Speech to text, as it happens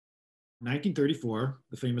1934,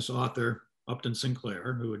 the famous author Upton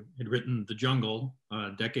Sinclair, who had written The Jungle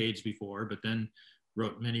decades before, but then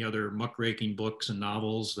wrote many other muckraking books and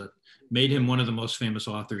novels that made him one of the most famous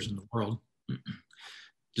authors in the world,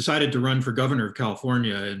 decided to run for governor of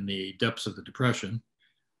California in the depths of the Depression,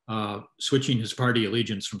 switching his party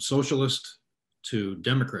allegiance from socialist to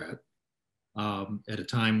Democrat at a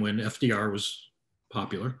time when FDR was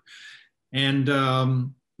popular. And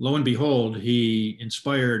lo and behold, he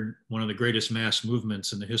inspired one of the greatest mass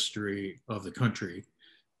movements in the history of the country,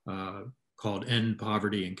 called End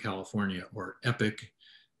Poverty in California, or EPIC.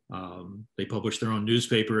 They published their own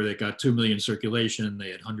newspaper. They got 2 million circulation. They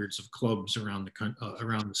had hundreds of clubs around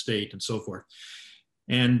the state and so forth.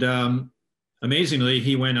 And amazingly,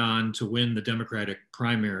 he went on to win the Democratic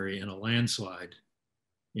primary in a landslide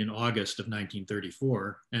in August of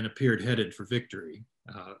 1934 and appeared headed for victory.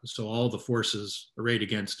 So all the forces arrayed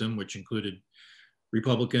against him, which included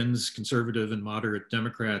Republicans, conservative and moderate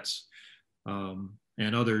Democrats,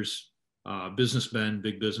 and others, businessmen,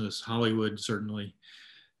 big business, Hollywood certainly,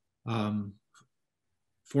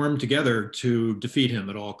 formed together to defeat him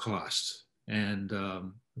at all costs. And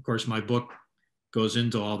of course, my book goes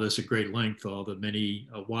into all this at great length, all the many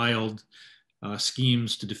wild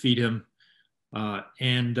schemes to defeat him.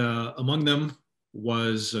 And among them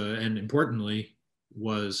was, and importantly,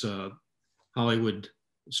 was Hollywood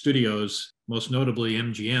Studios, most notably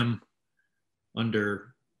MGM,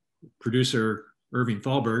 under producer Irving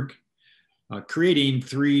Thalberg, creating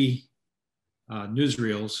 3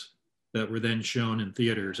 newsreels that were then shown in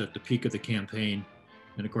theaters at the peak of the campaign.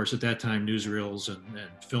 And of course, at that time, newsreels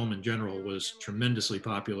and film in general was tremendously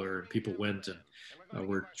popular, and people went and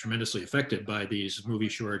were tremendously affected by these movie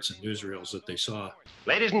shorts and newsreels that they saw.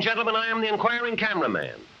 Ladies and gentlemen, I am the inquiring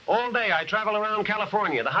cameraman. All day I travel around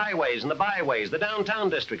California, the highways and the byways, the downtown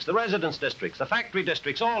districts, the residence districts, the factory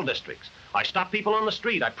districts, all districts. I stop people on the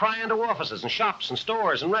street. I pry into offices and shops and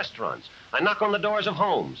stores and restaurants. I knock on the doors of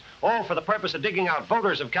homes, all for the purpose of digging out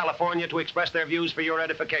voters of California to express their views for your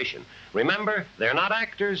edification. Remember, they're not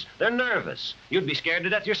actors, they're nervous. You'd be scared to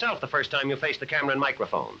death yourself the first time you face the camera and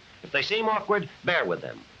microphone. If they seem awkward, bear with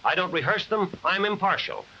them. I don't rehearse them, I'm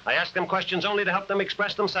impartial. I ask them questions only to help them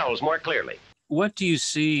express themselves more clearly. What do you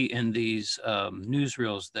see in these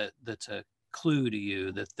newsreels that's a clue to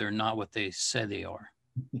you that they're not what they say they are?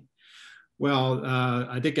 Well,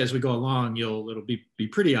 I think as we go along, it'll be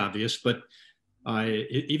pretty obvious. But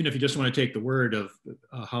even if you just want to take the word of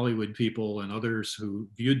Hollywood people and others who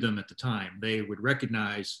viewed them at the time, they would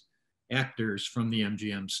recognize actors from the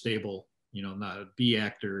MGM stable. Not B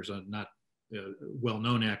actors, not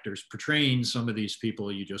well-known actors, portraying some of these people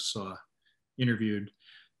you just saw interviewed,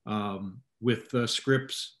 with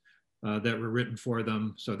scripts that were written for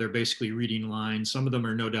them. So they're basically reading lines. Some of them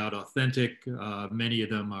are no doubt authentic. Many of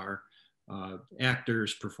them are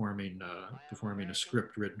actors performing a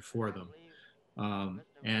script written for them.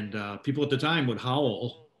 And people at the time would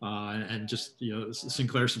howl, and just,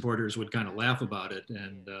 Sinclair supporters would kind of laugh about it,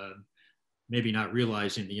 and maybe not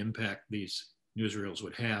realizing the impact these newsreels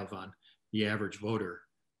would have on the average voter,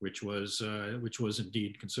 which was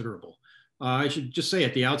indeed considerable. I should just say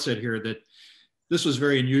at the outset here that this was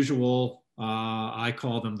very unusual. I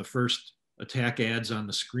call them the first attack ads on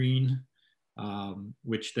the screen,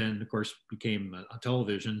 which then, of course, became a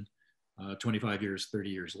television 25 years, 30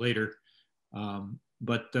 years later.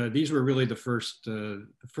 But these were really the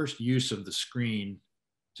first use of the screen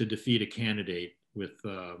to defeat a candidate with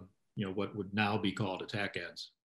what would now be called attack ads.